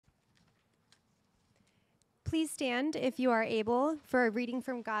Please stand if you are able for a reading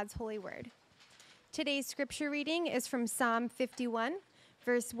from God's holy word. Today's scripture reading is from Psalm 51,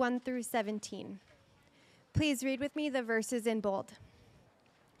 verse 1 through 17. Please read with me the verses in bold.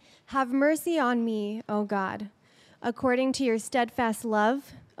 Have mercy on me, O God, according to your steadfast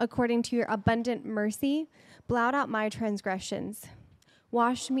love, according to your abundant mercy, blot out my transgressions.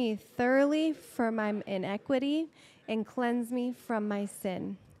 Wash me thoroughly from my iniquity and cleanse me from my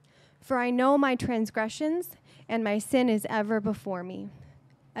sin. For I know my transgressions, and my sin is ever before me.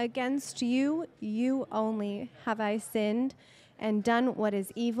 Against you, you only, have I sinned and done what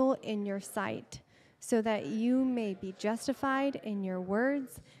is evil in your sight, so that you may be justified in your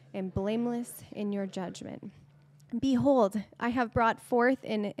words and blameless in your judgment. Behold, I have brought forth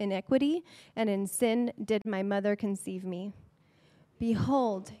in iniquity, and in sin did my mother conceive me.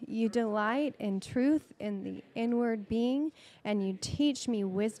 Behold, you delight in truth in the inward being, and you teach me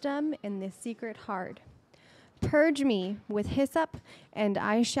wisdom in the secret heart. Purge me with hyssop, and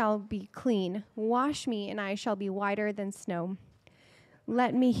I shall be clean. Wash me, and I shall be whiter than snow.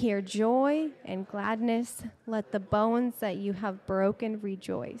 Let me hear joy and gladness. Let the bones that you have broken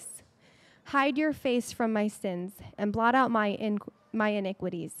rejoice. Hide your face from my sins, and blot out my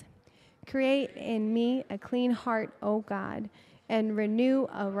iniquities. Create in me a clean heart, O God, and renew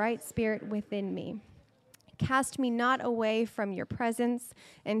a right spirit within me. Cast me not away from your presence,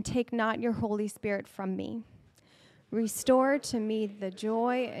 and take not your Holy Spirit from me. Restore to me the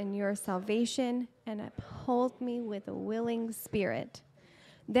joy in your salvation, and uphold me with a willing spirit.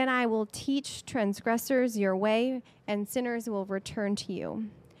 Then I will teach transgressors your way, and sinners will return to you.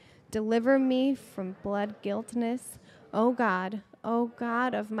 Deliver me from blood guiltiness, O God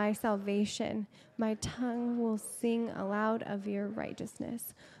of my salvation. My tongue will sing aloud of your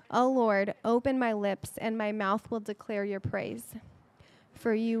righteousness. O Lord, open my lips, and my mouth will declare your praise.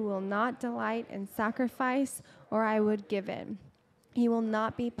 For you will not delight in sacrifice, or I would give it. You will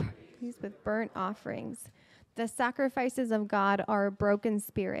not be pleased with burnt offerings. The sacrifices of God are a broken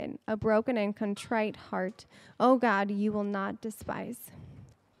spirit, a broken and contrite heart. O God, you will not despise.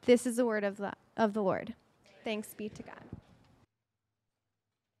 This is the word of the Lord. Thanks be to God.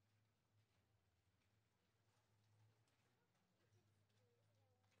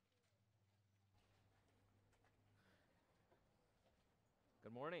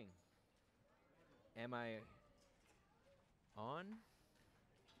 Good morning. Am I on?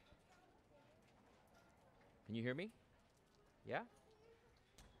 Can you hear me? Yeah?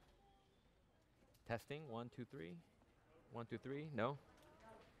 Testing, 1, 2, 3. 1, 2, 3, no?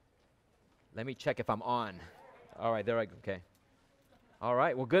 Let me check if I'm on. All right, there I go, okay. All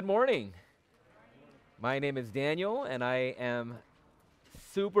right, well, good morning. My name is Daniel, and I am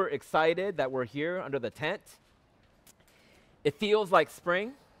super excited that we're here under the tent. It feels like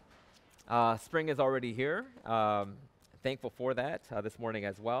spring. Spring is already here. Thankful for that this morning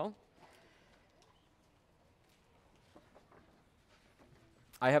as well.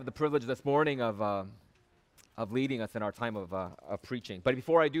 I have the privilege this morning of leading us in our time of preaching. But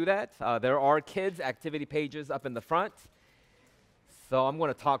before I do that, there are kids' activity pages up in the front. So I'm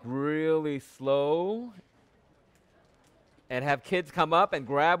going to talk really slow and have kids come up and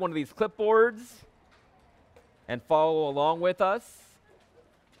grab one of these clipboards and follow along with us.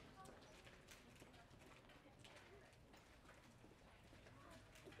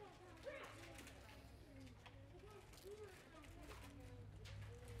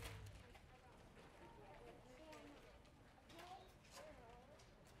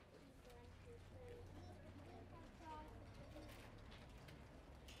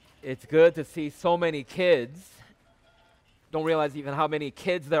 It's good to see so many kids. Don't realize even how many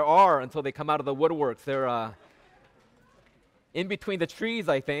kids there are until they come out of the woodworks. They're in between the trees,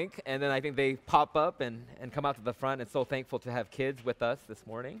 I think, and then I think they pop up and come out to the front, and so thankful to have kids with us this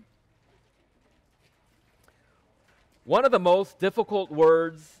morning. One of the most difficult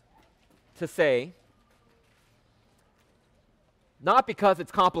words to say, not because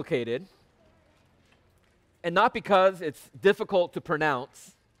it's complicated, and not because it's difficult to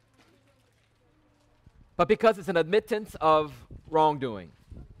pronounce, but because it's an admittance of wrongdoing.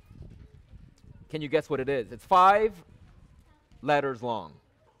 Can you guess what it is? It's 5 letters long.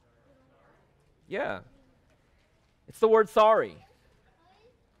 Yeah. It's the word sorry.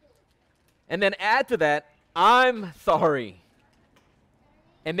 And then add to that, I'm sorry.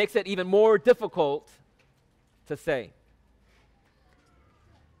 It makes it even more difficult to say.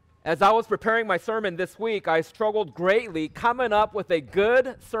 As I was preparing my sermon this week, I struggled greatly coming up with a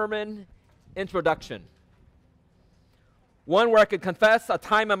good sermon introduction. One where I could confess a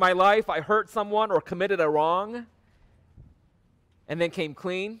time in my life I hurt someone or committed a wrong and then came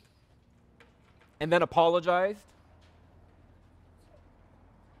clean. and then apologized,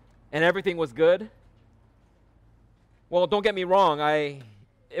 and everything was good? Well, don't get me wrong,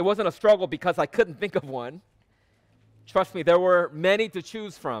 it wasn't a struggle because I couldn't think of one. Trust me, there were many to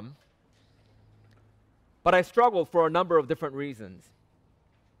choose from. But I struggled for a number of different reasons.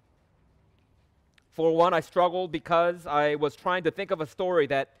 For one, I struggled because I was trying to think of a story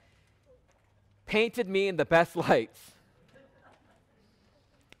that painted me in the best lights.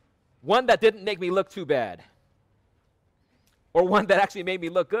 One that didn't make me look too bad, or one that actually made me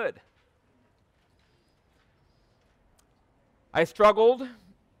look good. I struggled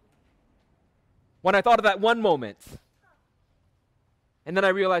when I thought of that one moment, and then I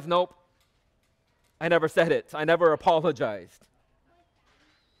realized, nope, I never said it. I never apologized.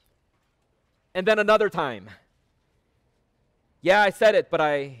 And then another time, yeah, I said it, but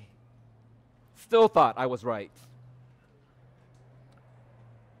I still thought I was right.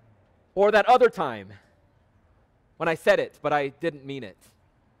 Or that other time when I said it, but I didn't mean it.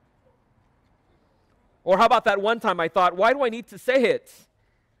 Or how about that one time I thought, why do I need to say it?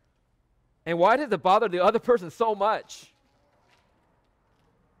 And why does it bother the other person so much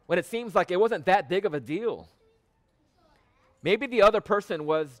when it seems like it wasn't that big of a deal? Maybe the other person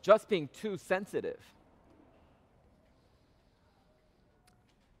was just being too sensitive.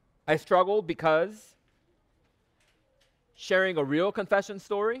 I struggled because sharing a real confession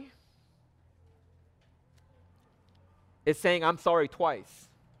story is saying I'm sorry twice.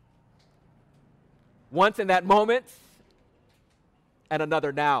 Once in that moment, and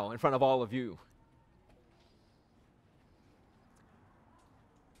another now in front of all of you.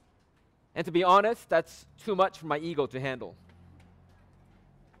 And to be honest, that's too much for my ego to handle.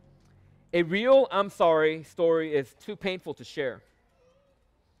 A real I'm sorry story is too painful to share.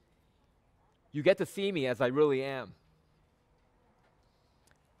 You get to see me as I really am.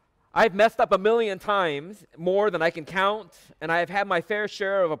 I've messed up a million times, more than I can count, and I have had my fair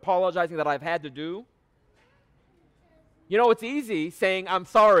share of apologizing that I've had to do. You know, it's easy saying I'm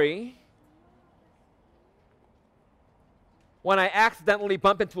sorry when I accidentally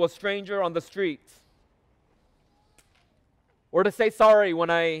bump into a stranger on the street, or to say sorry when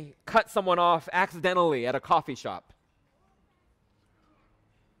I cut someone off accidentally at a coffee shop,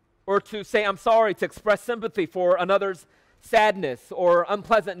 or to say I'm sorry to express sympathy for another's sadness or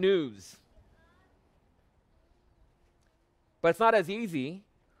unpleasant news. But it's not as easy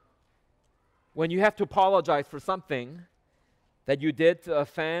when you have to apologize for something that you did to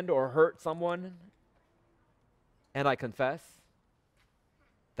offend or hurt someone, and I confess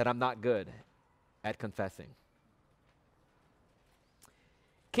that I'm not good at confessing.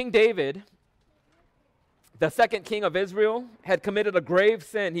 King David, the second king of Israel, had committed a grave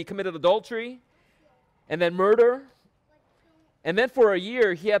sin. He committed adultery and then murder. And then for a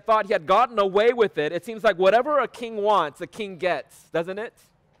year, he had thought he had gotten away with it. It seems like whatever a king wants, a king gets, doesn't it?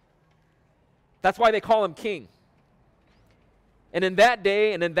 That's why they call him king. And in that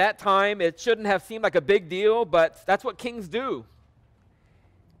day and in that time, it shouldn't have seemed like a big deal, but that's what kings do.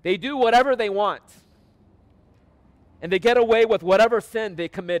 They do whatever they want. And they get away with whatever sin they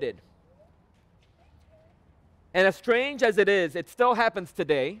committed. And as strange as it is, it still happens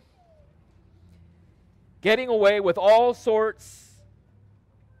today. Getting away with all sorts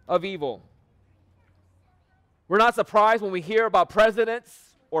of evil. We're not surprised when we hear about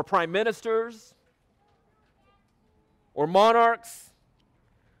presidents or prime ministers or monarchs.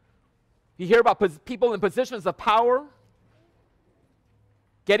 You hear about people in positions of power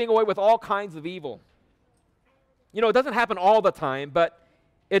getting away with all kinds of evil. You know, it doesn't happen all the time, but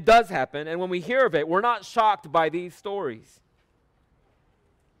it does happen. And when we hear of it, we're not shocked by these stories.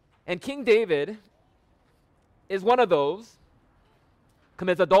 And King David is one of those,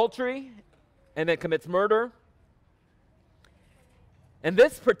 commits adultery and then commits murder. And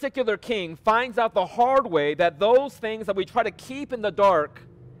this particular king finds out the hard way that those things that we try to keep in the dark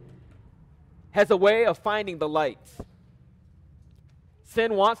has a way of finding the light.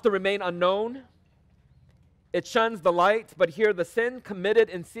 Sin wants to remain unknown. It shuns the light, but here the sin committed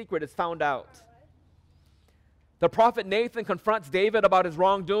in secret is found out. The prophet Nathan confronts David about his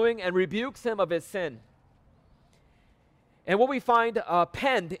wrongdoing and rebukes him of his sin. And what we find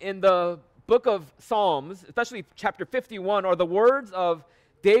penned in the book of Psalms, especially chapter 51, are the words of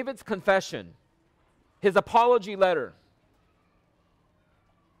David's confession, his apology letter.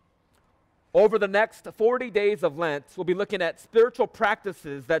 Over the next 40 days of Lent, we'll be looking at spiritual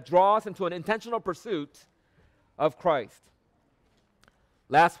practices that draw us into an intentional pursuit of Christ.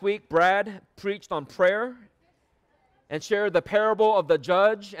 Last week, Brad preached on prayer and shared the parable of the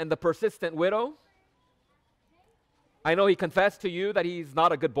judge and the persistent widow. I know he confessed to you that he's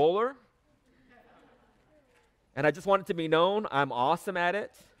not a good bowler. And I just want it to be known, I'm awesome at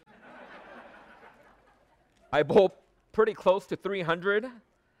it. I bowl pretty close to 300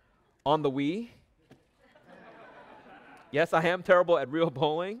 on the Wii. Yes, I am terrible at real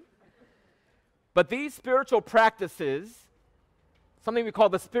bowling. But these spiritual practices, something we call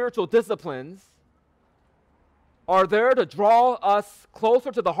the spiritual disciplines, are there to draw us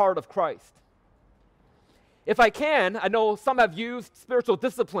closer to the heart of Christ. If I can, I know some have used spiritual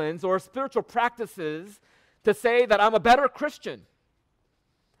disciplines or spiritual practices to say that I'm a better Christian.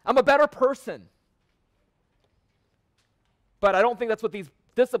 I'm a better person. But I don't think that's what these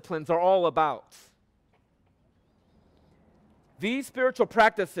disciplines are all about. These spiritual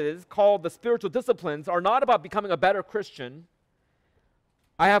practices, called the spiritual disciplines, are not about becoming a better Christian.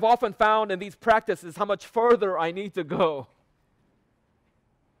 I have often found in these practices how much further I need to go,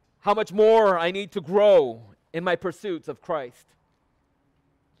 how much more I need to grow in my pursuits of Christ.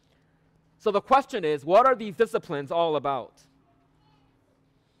 So the question is, what are these disciplines all about?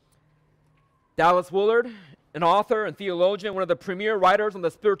 Dallas Willard, an author and theologian, one of the premier writers on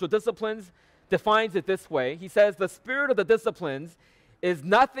the spiritual disciplines, defines it this way. He says, the spirit of the disciplines is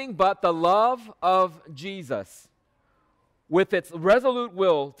nothing but the love of Jesus, with its resolute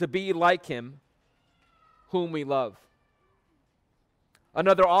will to be like him, whom we love.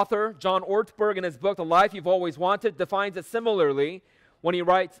 Another author, John Ortberg, in his book, The Life You've Always Wanted, defines it similarly when he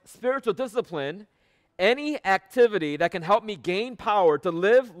writes, spiritual discipline, any activity that can help me gain power to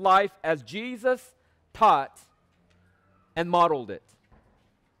live life as Jesus taught and modeled it.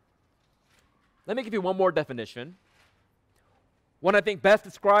 Let me give you one more definition. One I think best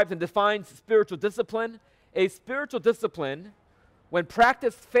describes and defines spiritual discipline. A spiritual discipline, when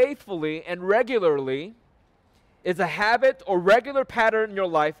practiced faithfully and regularly, is a habit or regular pattern in your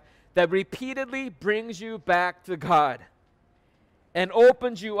life that repeatedly brings you back to God and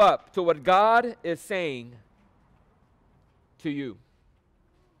opens you up to what God is saying to you.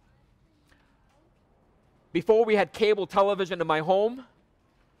 Before we had cable television in my home,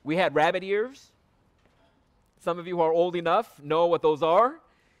 we had rabbit ears. Some of you who are old enough know what those are.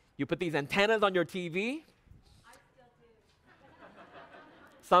 You put these antennas on your TV. I still do.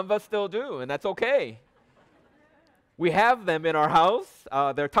 Some of us still do, and that's okay. We have them in our house.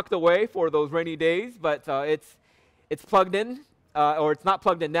 They're tucked away for those rainy days, but it's plugged in, or it's not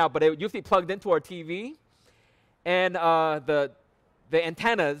plugged in now, but it used to be plugged into our TV. And the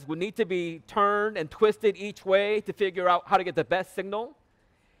antennas would need to be turned and twisted each way to figure out how to get the best signal.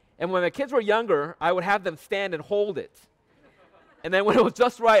 And when the kids were younger, I would have them stand and hold it. And then when it was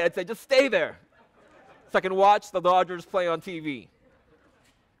just right, I'd say, just stay there so I can watch the Dodgers play on TV.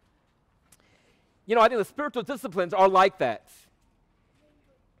 You know, I think the spiritual disciplines are like that.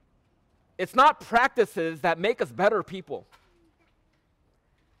 It's not practices that make us better people.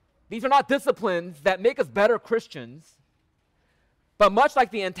 These are not disciplines that make us better Christians. But much like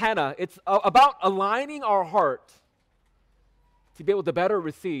the antenna, it's about aligning our heart to be able to better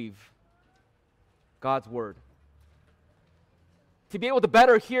receive God's word, to be able to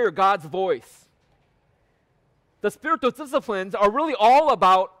better hear God's voice. The spiritual disciplines are really all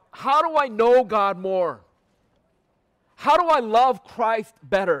about, how do I know God more? How do I love Christ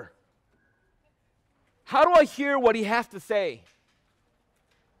better? How do I hear what he has to say?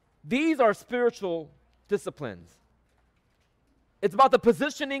 These are spiritual disciplines. It's about the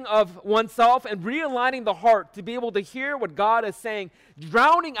positioning of oneself and realigning the heart to be able to hear what God is saying,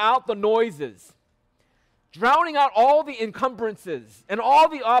 drowning out the noises, drowning out all the encumbrances and all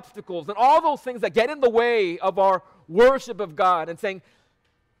the obstacles and all those things that get in the way of our worship of God, and saying,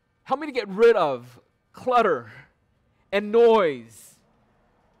 help me to get rid of clutter and noise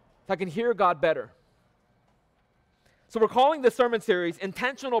so I can hear God better. So we're calling this sermon series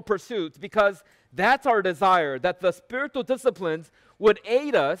Intentional Pursuits because that's our desire, that the spiritual disciplines would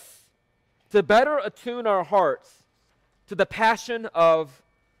aid us to better attune our hearts to the passion of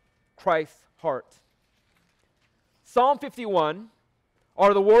Christ's heart. Psalm 51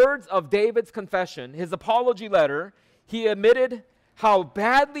 are the words of David's confession, his apology letter. He admitted how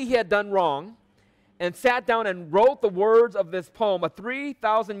badly he had done wrong and sat down and wrote the words of this poem.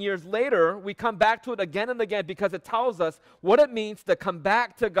 3,000 years later, we come back to it again and again because it tells us what it means to come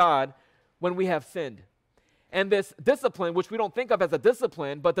back to God when we have sinned. And this discipline, which we don't think of as a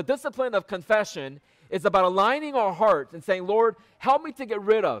discipline, but the discipline of confession is about aligning our hearts and saying, Lord, help me to get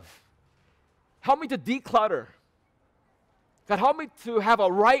rid of. Help me to declutter. God, help me to have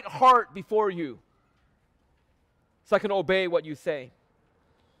a right heart before you so I can obey what you say.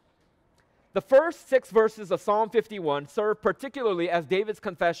 The first 6 verses of Psalm 51 serve particularly as David's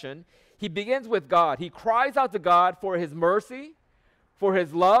confession. He begins with God. He cries out to God for his mercy, for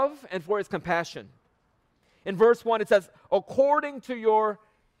his love, and for his compassion. In verse 1, it says, according to your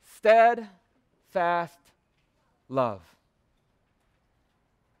steadfast love.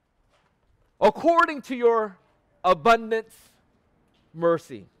 According to your abundant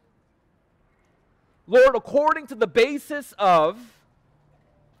mercy. Lord, according to the basis of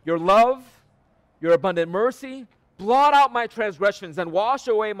your love, your abundant mercy, blot out my transgressions and wash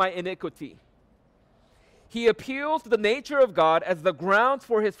away my iniquity. He appeals to the nature of God as the grounds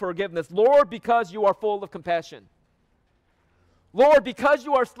for his forgiveness. Lord, because you are full of compassion. Lord, because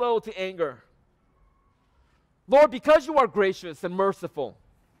you are slow to anger. Lord, because you are gracious and merciful.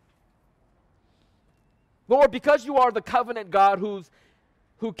 Lord, because you are the covenant God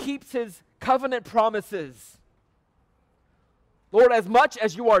who keeps his covenant promises. Lord, as much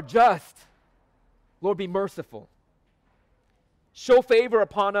as you are just, Lord, be merciful. Show favor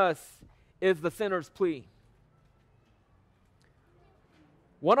upon us is the sinner's plea.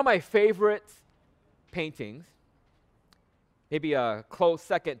 One of my favorite paintings, maybe a close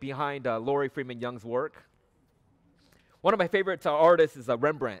second behind Laurie Freeman Young's work. One of my favorite artists is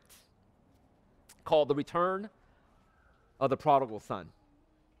Rembrandt, called The Return of the Prodigal Son.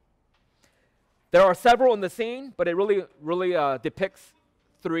 There are several in the scene, but it really depicts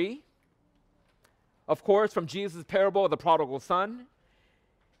three. Of course, from Jesus' parable of the prodigal son.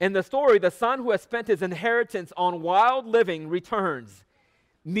 In the story, the son who has spent his inheritance on wild living returns,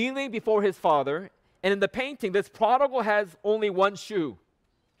 kneeling before his father. And in the painting, this prodigal has only one shoe.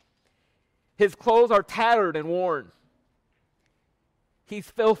 His clothes are tattered and worn. He's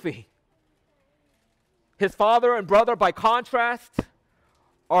filthy. His father and brother, by contrast,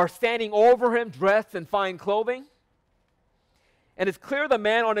 are standing over him dressed in fine clothing. And it's clear the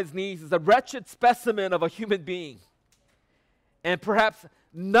man on his knees is a wretched specimen of a human being, and perhaps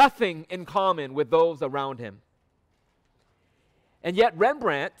nothing in common with those around him. And yet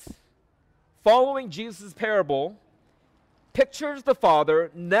Rembrandt, following Jesus' parable, pictures the father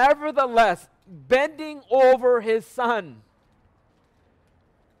nevertheless bending over his son,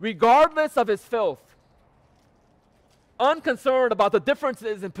 regardless of his filth, unconcerned about the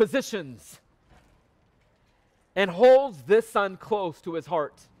differences in positions, and holds this son close to his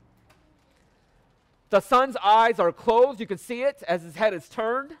heart. The son's eyes are closed. You can see it as his head is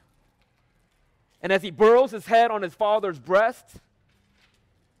turned. And as he burrows his head on his father's breast.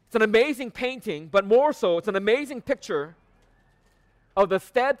 It's an amazing painting, but more so, it's an amazing picture of the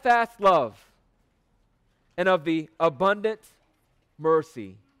steadfast love and of the abundant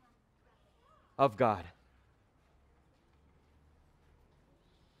mercy of God.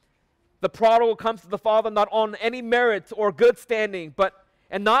 The prodigal comes to the father not on any merit or good standing,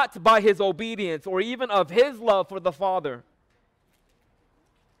 and not by his obedience or even of his love for the father,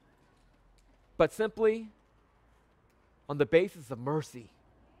 but simply on the basis of mercy.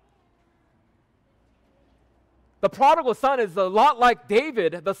 The prodigal son is a lot like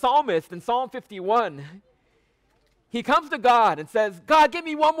David, the psalmist, in Psalm 51. He comes to God and says, God, give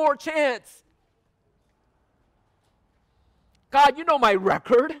me one more chance. God, you know my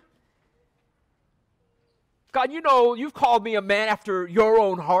record. God, you know you've called me a man after your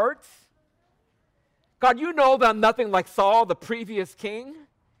own heart. God, you know that I'm nothing like Saul, the previous king.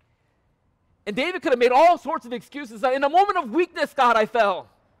 And David could have made all sorts of excuses. In a moment of weakness, God, I fell.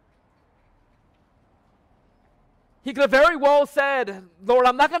 He could have very well said, Lord,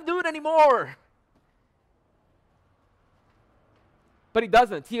 I'm not going to do it anymore. But he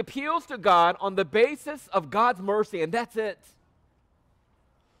doesn't. He appeals to God on the basis of God's mercy, and that's it.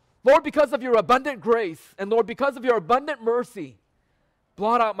 Lord, because of your abundant grace, and Lord, because of your abundant mercy,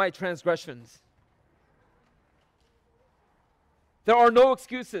 blot out my transgressions. There are no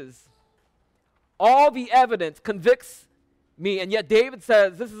excuses. All the evidence convicts me, and yet David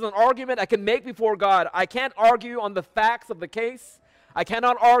says, this is an argument I can make before God. I can't argue on the facts of the case. I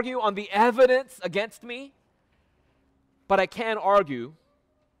cannot argue on the evidence against me, but I can argue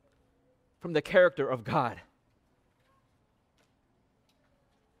from the character of God.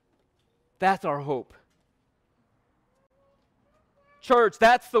 That's our hope. Church,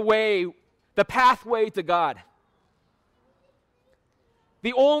 that's the way, the pathway to God.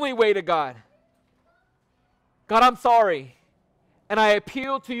 The only way to God. God, I'm sorry, and I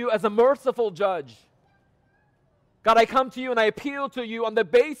appeal to you as a merciful judge. God, I come to you and I appeal to you on the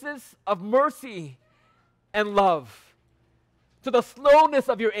basis of mercy and love, to the slowness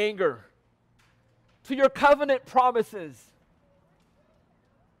of your anger, to your covenant promises.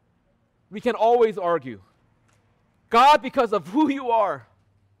 We can always argue. God, because of who you are.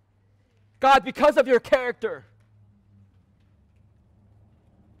 God, because of your character.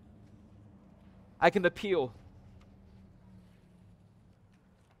 I can appeal.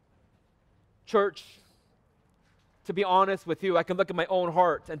 Church, to be honest with you, I can look at my own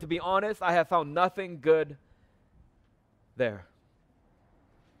heart, and to be honest, I have found nothing good there.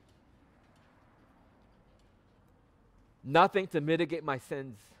 Nothing to mitigate my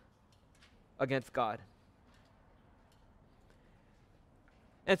sins against God.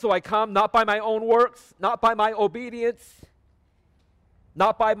 And so I come not by my own works, not by my obedience,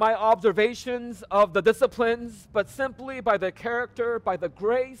 not by my observations of the disciplines, but simply by the character, by the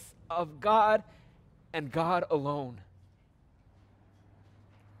grace of God and God alone.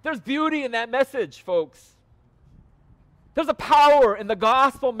 There's beauty in that message, folks. There's a power in the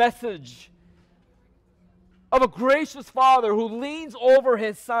gospel message of a gracious Father who leans over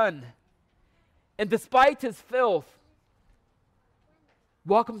his Son and despite his filth,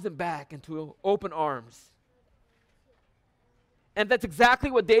 welcomes him back into open arms. And that's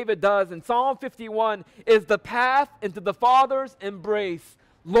exactly what David does. And Psalm 51 is the path into the Father's embrace.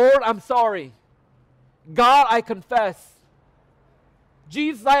 Lord, I'm sorry. God, I confess.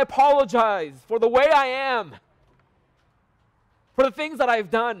 Jesus, I apologize for the way I am, for the things that I've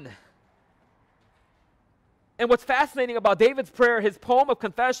done. And what's fascinating about David's prayer, his poem of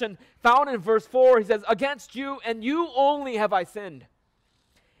confession, found in verse 4, he says, against you and you only have I sinned,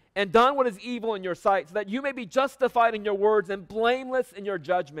 and done what is evil in your sight, so that you may be justified in your words and blameless in your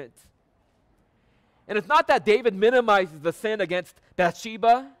judgment. And it's not that David minimizes the sin against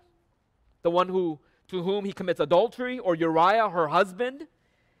Bathsheba, the one to whom he commits adultery, or Uriah, her husband.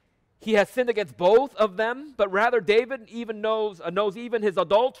 He has sinned against both of them, but rather David even knows even his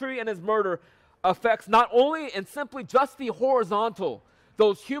adultery and his murder affects not only and simply just the horizontal,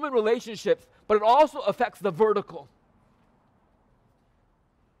 those human relationships, but it also affects the vertical.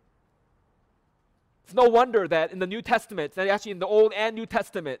 It's no wonder that in the New Testament, and actually in the Old and New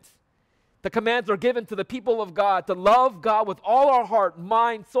Testaments, the commands are given to the people of God to love God with all our heart,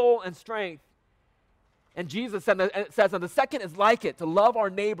 mind, soul, and strength. And Jesus says, and the second is like it, to love our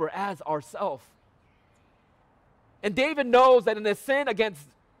neighbor as ourselves. And David knows that in his sin against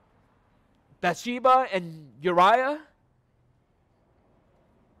Bathsheba and Uriah,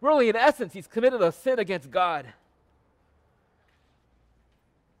 really in essence, he's committed a sin against God.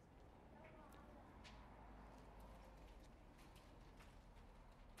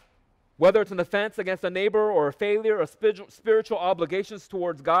 Whether it's an offense against a neighbor or a failure of spiritual obligations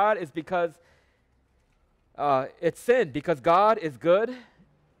towards God, is because it's sin, because God is good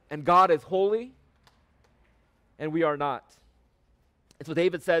and God is holy and we are not. And so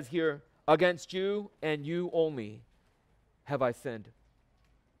David says here, against you and you only have I sinned.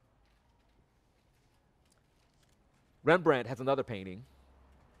 Rembrandt has another painting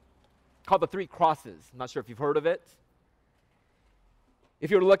called The Three Crosses. I'm not sure if you've heard of it. If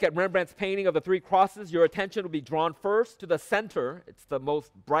you were to look at Rembrandt's painting of the three crosses, your attention will be drawn first to the center. It's the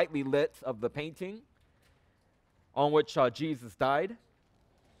most brightly lit of the painting, on which Jesus died.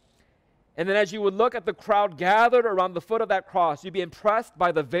 And then as you would look at the crowd gathered around the foot of that cross, you'd be impressed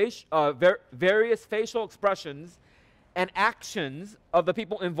by the various facial expressions and actions of the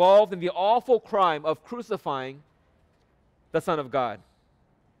people involved in the awful crime of crucifying the Son of God.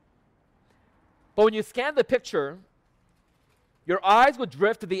 But when you scan the picture, your eyes would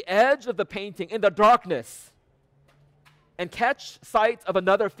drift to the edge of the painting in the darkness and catch sight of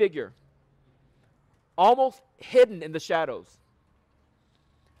another figure, almost hidden in the shadows.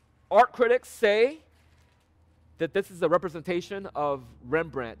 Art critics say that this is a representation of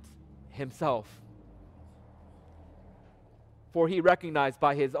Rembrandt himself, for he recognized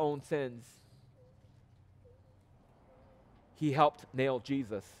by his own sins he helped nail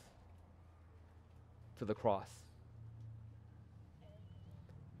Jesus to the cross.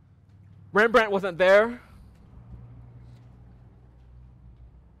 Rembrandt wasn't there.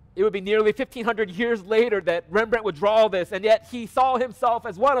 It would be nearly 1,500 years later that Rembrandt would draw this, and yet he saw himself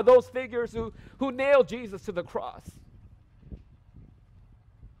as one of those figures who nailed Jesus to the cross.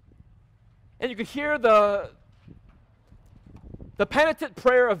 And you could hear the penitent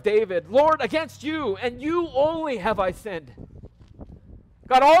prayer of David, Lord, against you and you only have I sinned.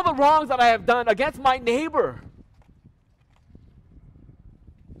 God, all the wrongs that I have done against my neighbor,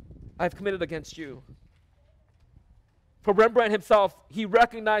 I have committed against you. For Rembrandt himself, he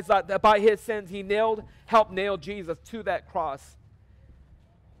recognized that by his sins, he helped nail Jesus to that cross.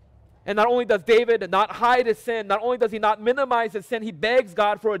 And not only does David not hide his sin, not only does he not minimize his sin, he begs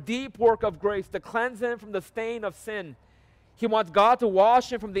God for a deep work of grace to cleanse him from the stain of sin. He wants God to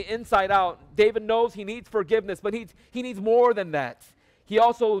wash him from the inside out. David knows he needs forgiveness, but he needs more than that. He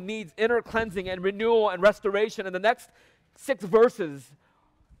also needs inner cleansing and renewal and restoration. And the next 6 verses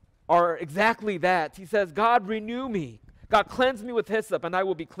are exactly that. He says, God, renew me. God, cleanse me with hyssop, and I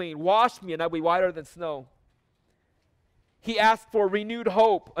will be clean. Wash me, and I will be whiter than snow. He asks for renewed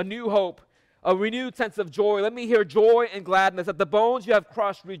hope, a new hope, a renewed sense of joy. Let me hear joy and gladness. That the bones you have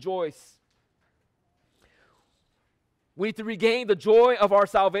crushed rejoice. We need to regain the joy of our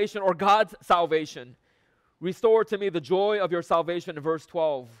salvation, or God's salvation. Restore to me the joy of your salvation in verse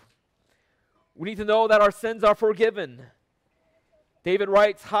 12. We need to know that our sins are forgiven. David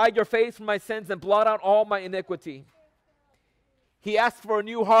writes, hide your face from my sins and blot out all my iniquity. He asks for a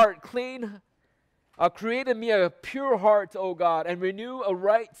new heart, create in me a pure heart, O God, and renew a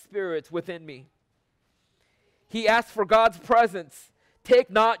right spirit within me. He asks for God's presence. Take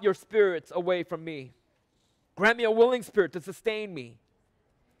not your spirits away from me. Grant me a willing spirit to sustain me.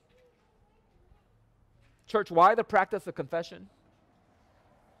 Church, why the practice of confession?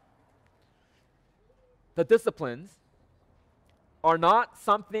 The disciplines are not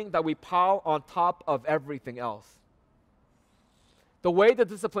something that we pile on top of everything else. The way the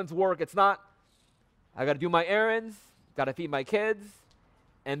disciplines work, it's not, I got to do my errands, got to feed my kids,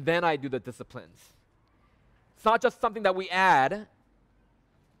 and then I do the disciplines. It's not just something that we add,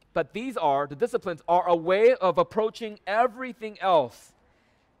 but the disciplines are a way of approaching everything else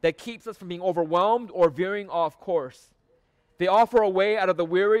that keeps us from being overwhelmed or veering off course. They offer a way out of the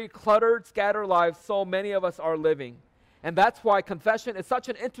weary, cluttered, scattered lives so many of us are living. And that's why confession is such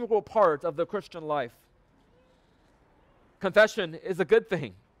an integral part of the Christian life. Confession is a good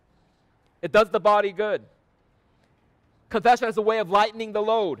thing. It does the body good. Confession is a way of lightening the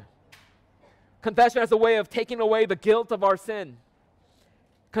load. Confession is a way of taking away the guilt of our sin.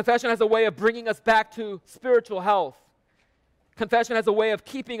 Confession has a way of bringing us back to spiritual health. Confession has a way of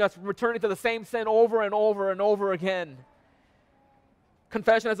keeping us from returning to the same sin over and over and over again.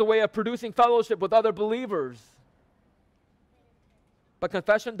 Confession has a way of producing fellowship with other believers. But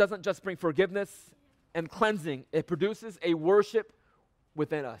confession doesn't just bring forgiveness and cleansing. It produces a worship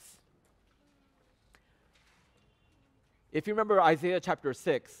within us. If you remember Isaiah chapter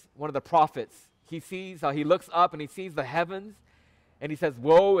 6, one of the prophets, he looks up and he sees the heavens and he says,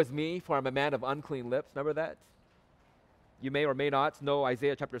 woe is me, for I'm a man of unclean lips. Remember that? You may or may not know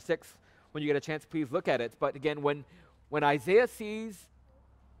Isaiah chapter 6. When you get a chance, please look at it. But again, when Isaiah sees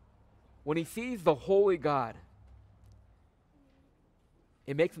the holy God,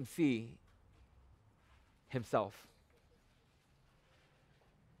 it makes him see himself.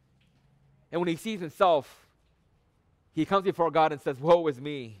 And when he sees himself, he comes before God and says, woe is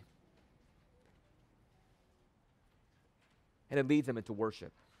me. And it leads him into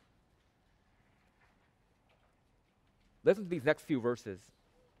worship. Listen to these next few verses.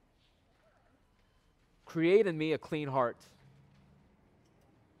 Create in me a clean heart.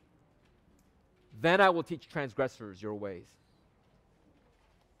 Then I will teach transgressors your ways.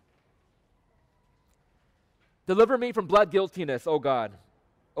 Deliver me from blood guiltiness, O God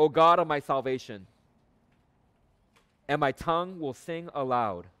of my salvation. And my tongue will sing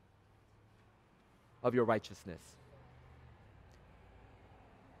aloud of your righteousness.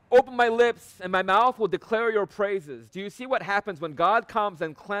 Open my lips, and my mouth will declare your praises. Do you see what happens when God comes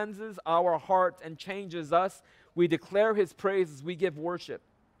and cleanses our heart and changes us? We declare his praises, we give worship.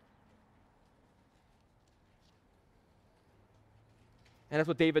 And that's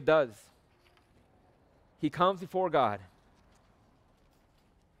what David does. He comes before God,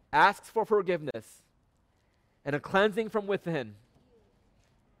 asks for forgiveness and a cleansing from within,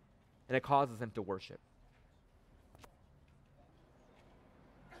 and it causes him to worship.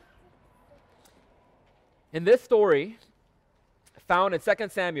 In this story, found in 2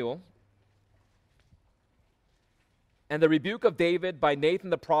 Samuel, and the rebuke of David by Nathan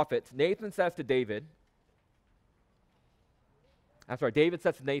the prophet, David says to Nathan,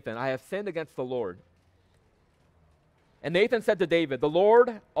 I have sinned against the Lord. And Nathan said to David, the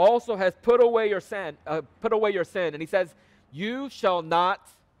Lord also has put away your sin. And he says, you shall not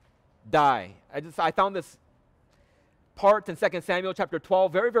die. I found this part in 2 Samuel chapter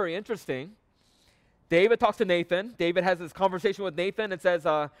 12 very, very interesting. David talks to Nathan. David has this conversation with Nathan and says,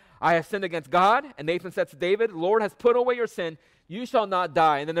 I have sinned against God. And Nathan says to David, the Lord has put away your sin. You shall not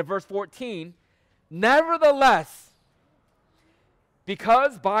die. And then in verse 14, nevertheless,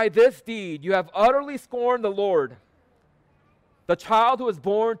 because by this deed you have utterly scorned the Lord, the child who is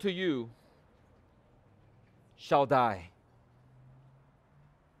born to you shall die.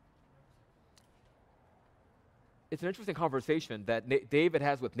 It's an interesting conversation that David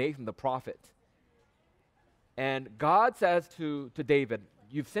has with Nathan the prophet. And God says to David,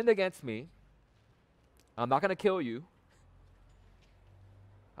 you've sinned against me. I'm not going to kill you.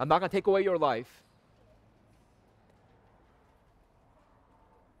 I'm not going to take away your life.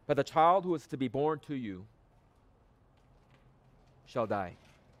 But the child who is to be born to you shall die.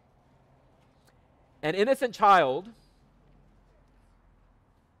 An innocent child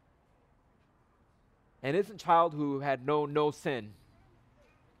an innocent child who had known no sin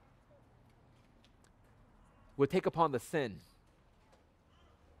would take upon the sin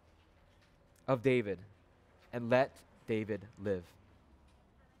of David and let David live.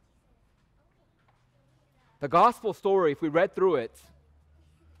 The gospel story, if we read through it,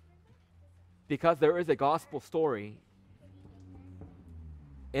 because there is a gospel story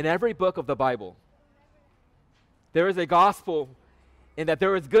in every book of the Bible, there is a gospel in that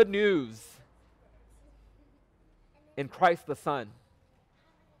there is good news in Christ the Son.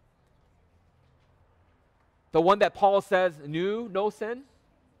 The one that Paul says knew no sin,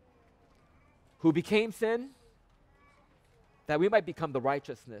 who became sin, that we might become the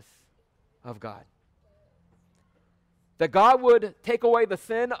righteousness of God. That God would take away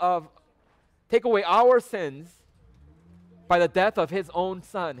our sins by the death of his own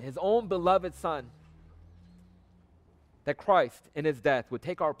Son, his own beloved Son. That Christ in his death would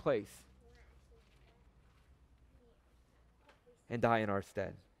take our place and die in our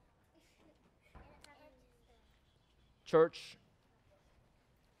stead. Church,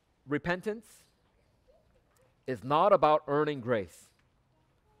 repentance is not about earning grace,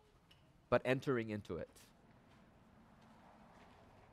 but entering into it.